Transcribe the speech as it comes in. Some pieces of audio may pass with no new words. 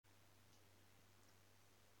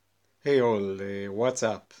Hey all, what's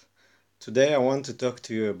up? Today I want to talk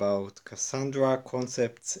to you about Cassandra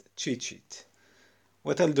Concepts Cheat Sheet.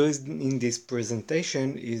 What I'll do in this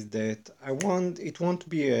presentation is that it won't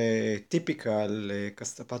be a typical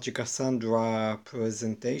Apache Cassandra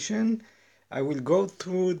presentation. I will go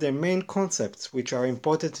through the main concepts which are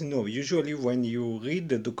important to know. Usually when you read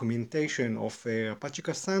the documentation of Apache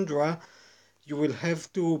Cassandra, you will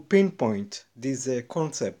have to pinpoint these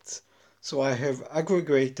concepts. So I have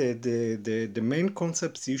aggregated the main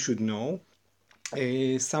concepts you should know,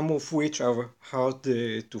 some of which are hard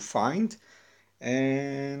to find,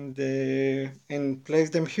 and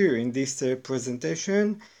place them here in this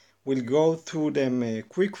presentation. We'll go through them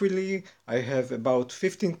quickly. I have about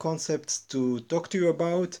 15 concepts to talk to you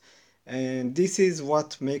about, and this is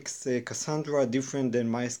what makes Cassandra different than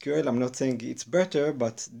MySQL. I'm not saying it's better,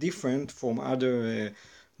 but different from other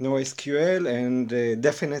NoSQL, and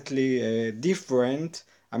definitely different.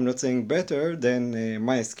 I'm not saying better than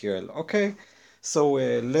MySQL. Okay, so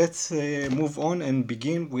let's move on and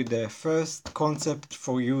begin with the first concept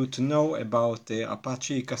for you to know about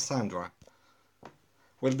Apache Cassandra.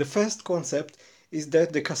 Well, the first concept is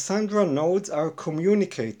that the Cassandra nodes are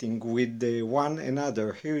communicating with one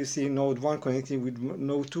another. Here you see node 1 connecting with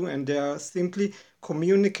node 2, and they are simply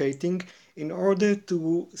communicating in order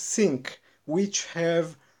to sync which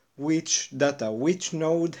have which data, which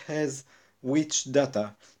node has which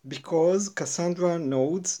data, because Cassandra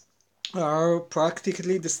nodes are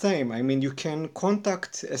practically the same. I mean, you can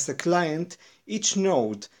contact as a client each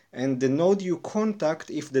node, and the node you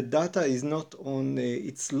contact, if the data is not on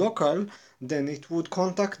its local, then it would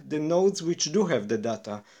contact the nodes which do have the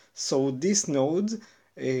data. So this node,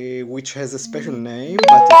 which has a special name,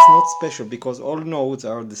 but it's not special because all nodes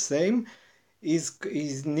are the same, is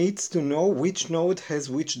needs to know which node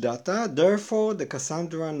has which data. Therefore, the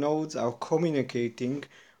Cassandra nodes are communicating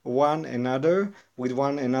with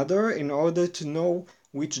one another in order to know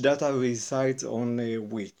which data resides on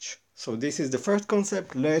which. So this is the first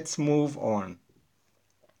concept. Let's move on.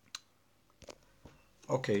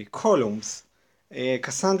 Okay, columns.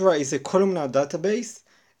 Cassandra is a columnar database,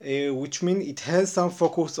 which means it has some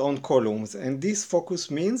focus on columns, and this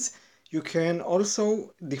focus means you can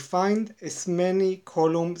also define as many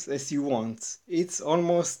columns as you want. It's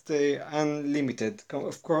almost unlimited,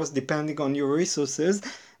 of course, depending on your resources,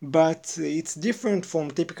 but it's different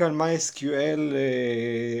from typical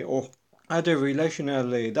MySQL or other relational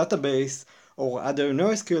database or other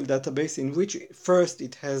NoSQL database, in which first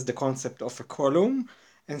it has the concept of a column,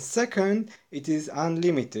 and second, it is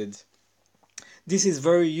unlimited. This is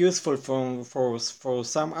very useful for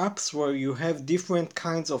some apps where you have different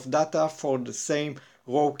kinds of data for the same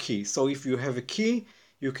row key. So if you have a key,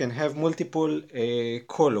 you can have multiple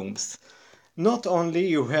columns. Not only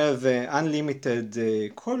you have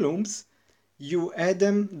unlimited columns, you add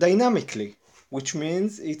them dynamically, which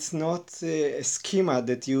means it's not a schema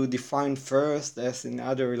that you define first as in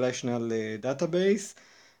other relational database,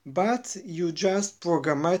 but you just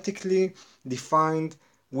programmatically defined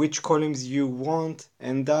which columns you want,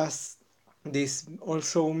 and thus this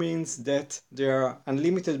also means that they are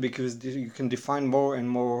unlimited because you can define more and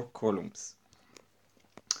more columns.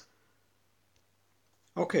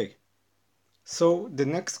 Okay, so the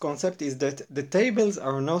next concept is that the tables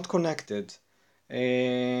are not connected.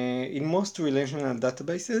 In most relational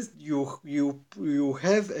databases, you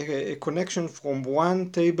have a connection from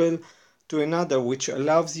one table to another, which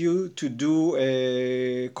allows you to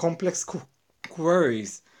do complex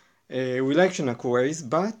queries, relational queries,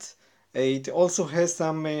 but it also has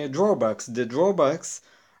some drawbacks. The drawbacks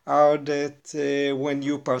are that when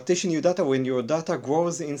you partition your data, when your data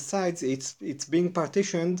grows in size, it's being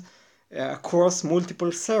partitioned across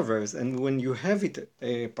multiple servers, and when you have it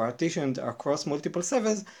partitioned across multiple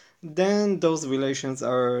servers, then those relations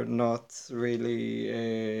are not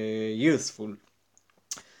really useful.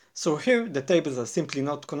 So here the tables are simply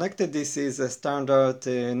not connected. This is a standard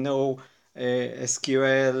no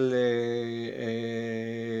SQL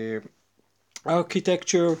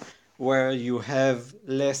architecture where you have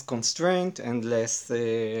less constraint and less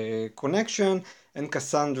connection, and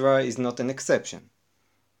Cassandra is not an exception.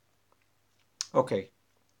 Okay,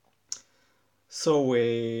 so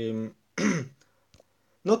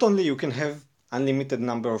not only you can have unlimited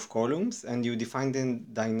number of columns and you define them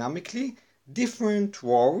dynamically, different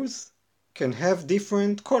rows can have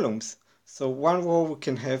different columns. So one row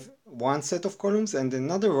can have one set of columns and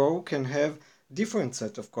another row can have different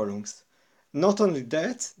set of columns. Not only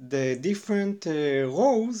that, the different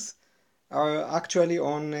rows are actually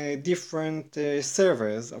on different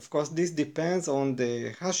servers. Of course, this depends on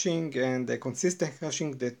the hashing and the consistent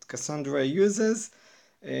hashing that Cassandra uses,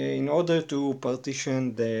 in order to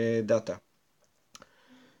partition the data.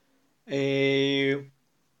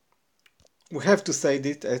 We have to say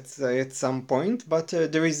it at some point, but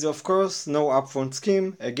there is of course no upfront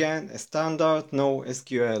scheme. Again, a standard, no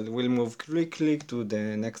SQL. We'll move quickly to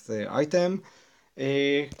the next item.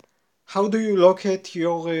 How do you locate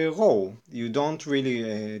your row? You don't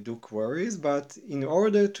really do queries, but in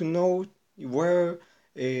order to know where,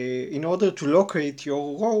 in order to locate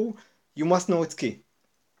your row, you must know its key.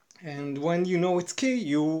 And when you know its key,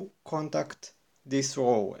 you contact this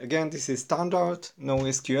row. Again, this is standard, no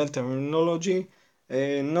SQL terminology,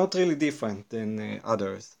 not really different than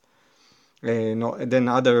others,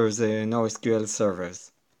 NoSQL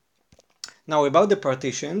servers. Now about the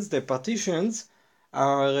partitions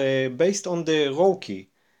are based on the row key.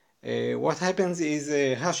 What happens is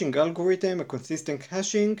a hashing algorithm, a consistent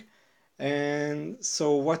hashing, and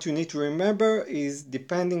so what you need to remember is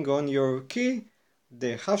depending on your key,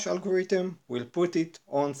 the hash algorithm will put it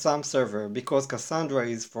on some server because Cassandra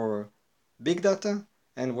is for big data,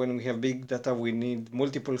 and when we have big data we need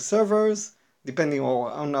multiple servers depending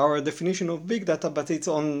on our definition of big data, but it's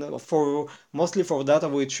on for mostly for data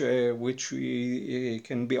which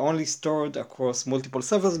can be only stored across multiple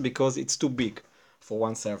servers because it's too big for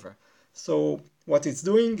one server. So what it's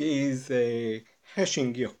doing is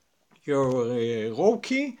hashing your row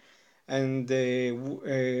key, and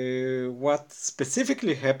what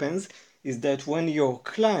specifically happens is that when your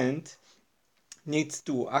client needs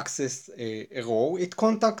to access a row, it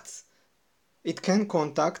can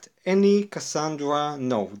contact any Cassandra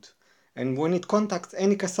node. And when it contacts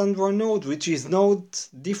any Cassandra node, which is not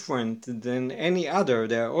different than any other,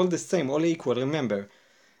 they are all the same, all equal, remember,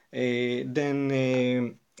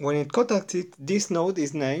 then when it contacts it, this node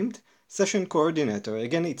is named session coordinator.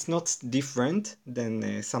 Again, it's not different than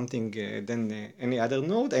any other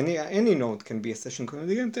node. Any node can be a session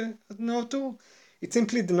coordinator node too. It's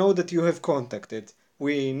simply the node that you have contacted.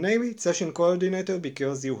 We name it session coordinator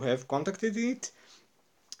because you have contacted it,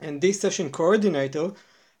 and this session coordinator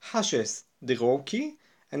hashes the row key,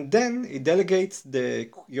 and then it delegates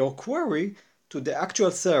your query to the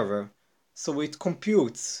actual server. So it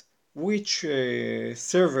computes which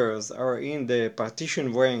servers are in the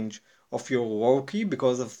partition range of your row key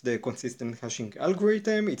because of the consistent hashing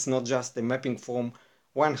algorithm. It's not just a mapping from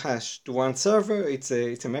one hash to one server, it's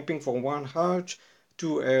a mapping from one hash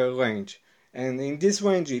to a range. And in this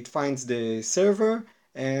range it finds the server,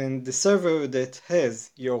 and the server that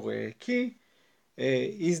has your key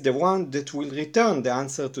is the one that will return the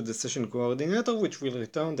answer to the session coordinator, which will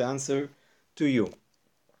return the answer to you.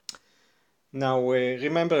 Now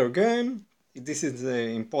remember again, this is an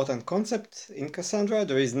important concept in Cassandra.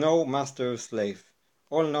 There is no master-slave.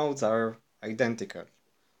 All nodes are identical.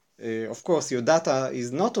 Of course, your data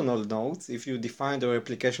is not on all nodes. If you define the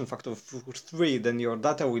replication factor of 3, then your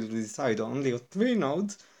data will reside only on 3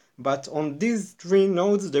 nodes. But on these 3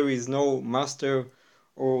 nodes, there is no master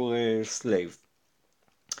or slave.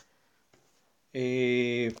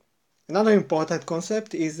 Another important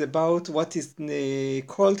concept is about what is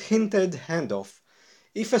called Hinted-Handoff.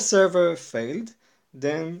 If a server failed,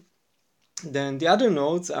 then the other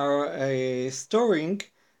nodes are storing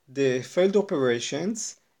the failed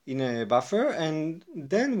operations in a buffer, and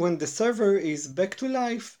then when the server is back to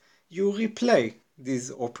life, you replay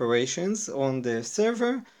these operations on the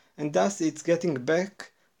server, and thus it's getting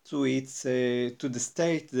back to the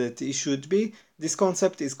state that it should be. This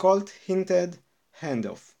concept is called hinted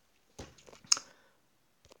handoff.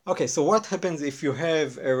 Okay, so what happens if you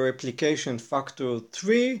have a replication factor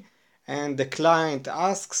 3 and the client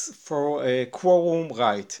asks for a quorum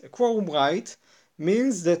write? A quorum write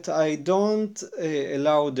means that I don't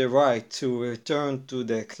allow the write to return to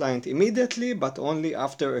the client immediately, but only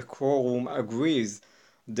after a quorum agrees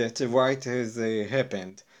that the write has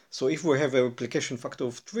happened. So if we have a replication factor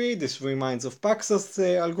of 3, this reminds of Paxos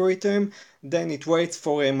algorithm, then it waits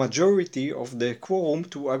for a majority of the quorum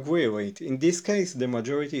to agree with it. In this case, the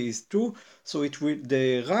majority is 2, so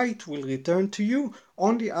the write will return to you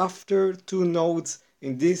only after 2 nodes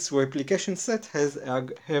in this replication set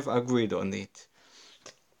have agreed on it.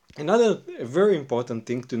 Another very important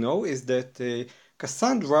thing to know is that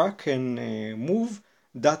Cassandra can move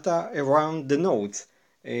data around the nodes.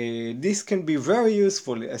 This can be very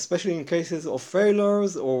useful, especially in cases of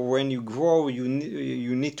failures or when you grow, you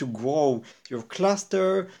need to grow your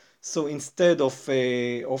cluster. So instead of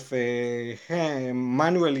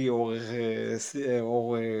manually or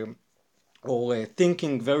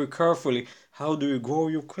thinking very carefully how do you grow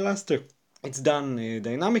your cluster, it's done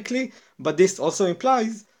dynamically. But this also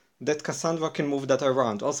implies that Cassandra can move data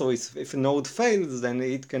around. Also, if a node fails, then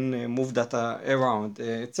it can move data around,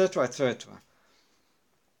 etc., etc.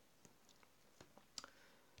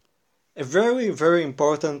 A very, very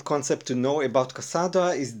important concept to know about Cassandra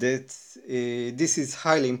is that this is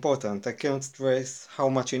highly important. I can't stress how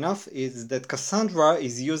much enough is that Cassandra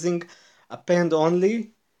is using append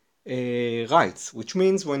only writes, which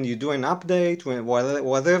means when you do an update,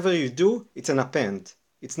 whatever you do, it's an append.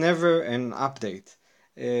 It's never an update.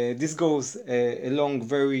 This goes along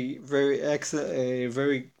very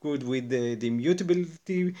good with the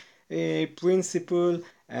immutability principle,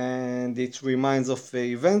 and it reminds of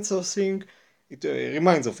event sourcing. It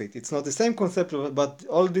reminds of it. It's not the same concept, but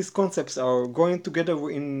all these concepts are going together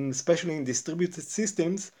especially in distributed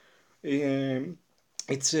systems.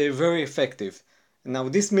 It's very effective. Now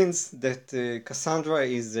this means that Cassandra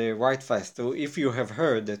is write fast. So if you have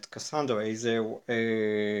heard that Cassandra is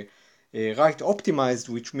write optimized,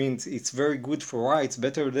 which means it's very good for writes,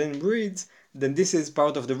 better than reads, then this is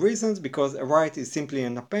part of the reasons, because a write is simply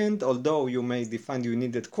an append, although you may define you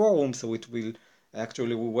needed quorum, so it will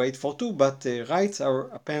actually wait for 2, but writes are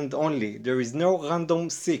append only. There is no random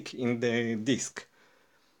seek in the disk.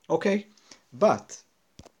 Okay, but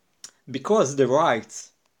because the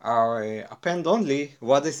writes are append only,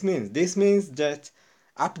 what this means? This means that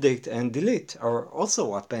update and delete are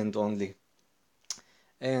also append only.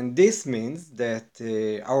 And this means that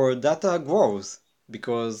our data grows,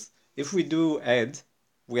 because if we do add,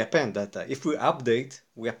 we append data. If we update,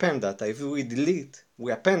 we append data. If we delete,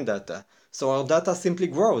 we append data. So our data simply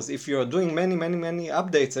grows. If you're doing many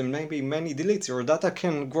updates and maybe many deletes, your data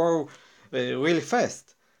can grow really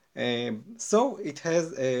fast. So it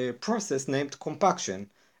has a process named compaction,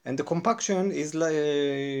 and the compaction is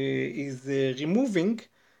removing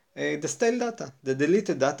the stale data, the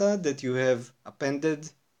deleted data that you have appended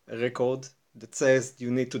a record that says you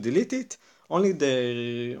need to delete it. Only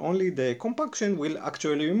the compaction will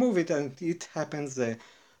actually remove it, and it happens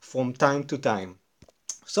from time to time.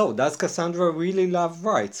 So does Cassandra really love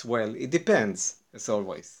writes? Well, it depends, as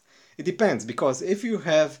always. It depends, because if you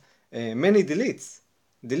have many deletes,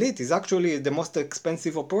 delete is actually the most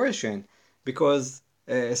expensive operation, because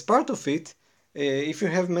as part of it, if you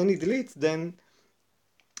have many deletes, then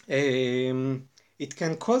it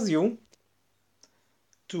can cause you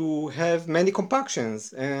to have many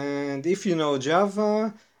compactions. And if you know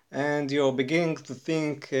Java and you're beginning to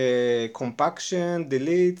think compaction,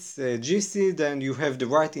 deletes, GC, then you have the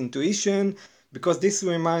right intuition, because this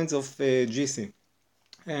reminds of GC.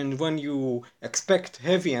 And when you expect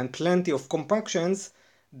heavy and plenty of compactions,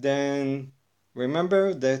 then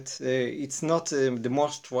remember that it's not the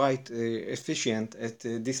most efficient at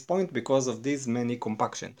this point because of these many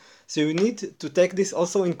compaction. So you need to take this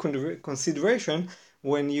also in consideration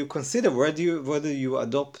when you consider whether you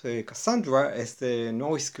adopt Cassandra as a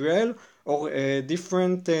NoSQL or a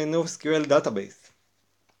different NoSQL database.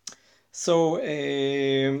 So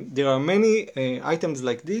there are many items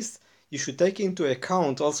like this. You should take into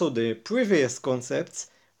account also the previous concepts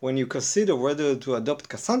when you consider whether to adopt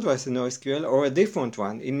Cassandra as a NoSQL or a different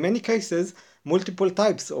one. In many cases, multiple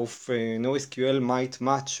types of NoSQL might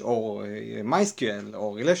match, or MySQL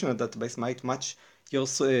or relational database might match your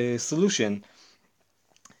solution.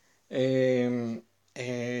 And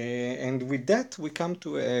with that, we come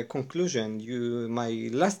to a conclusion. My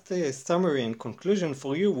last summary and conclusion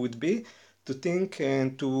for you would be to think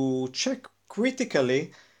and to check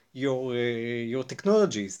critically your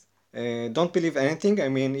technologies. Don't believe anything. I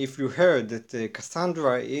mean, if you heard that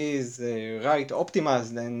Cassandra is right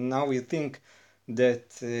optimized, and now you think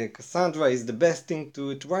that Cassandra is the best thing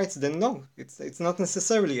to write, then no, it's not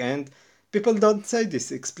necessarily. And people don't say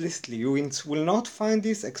this explicitly. You will not find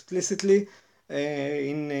this explicitly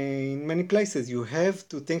in many places. You have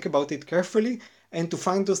to think about it carefully and to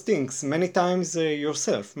find those things many times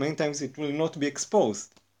yourself. Many times it will not be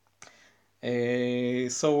exposed.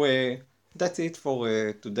 So that's it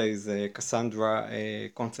for today's Cassandra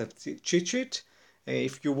concept cheat sheet.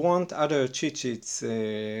 If you want other cheat sheets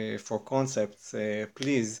for concepts,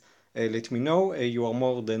 please let me know. You are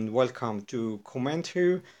more than welcome to comment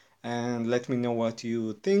here and let me know what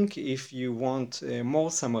you think. If you want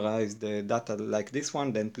more summarized data like this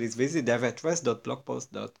one, then please visit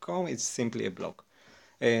dev@rest.blogpost.com. It's simply a blog.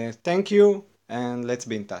 Thank you, and let's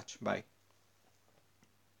be in touch. Bye.